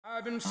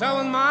I've been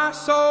selling my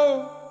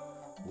soul,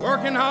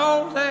 working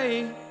all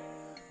day,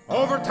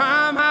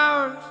 overtime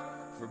hours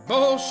for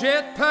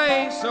bullshit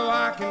pay, so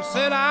I can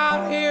sit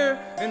out here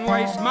and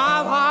waste my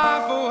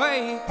life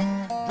away,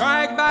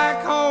 drag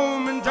back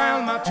home and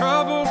drown my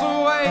troubles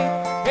away.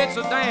 It's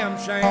a damn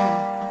shame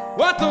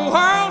what the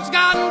world's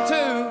gotten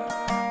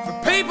to for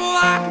people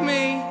like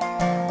me,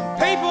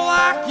 people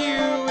like you.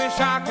 Wish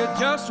I could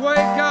just wake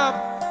up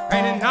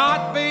and it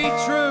not be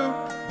true,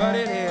 but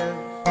it is.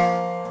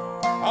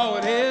 Oh,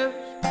 it is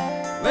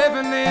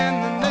living in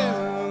the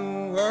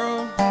new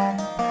world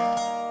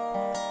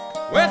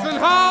with an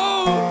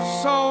whole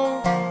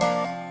soul.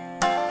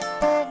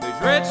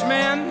 These rich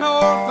men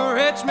north of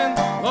Richmond,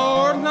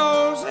 Lord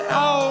knows they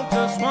all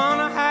just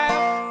wanna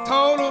have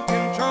total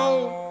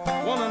control.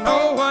 Wanna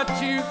know what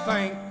you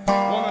think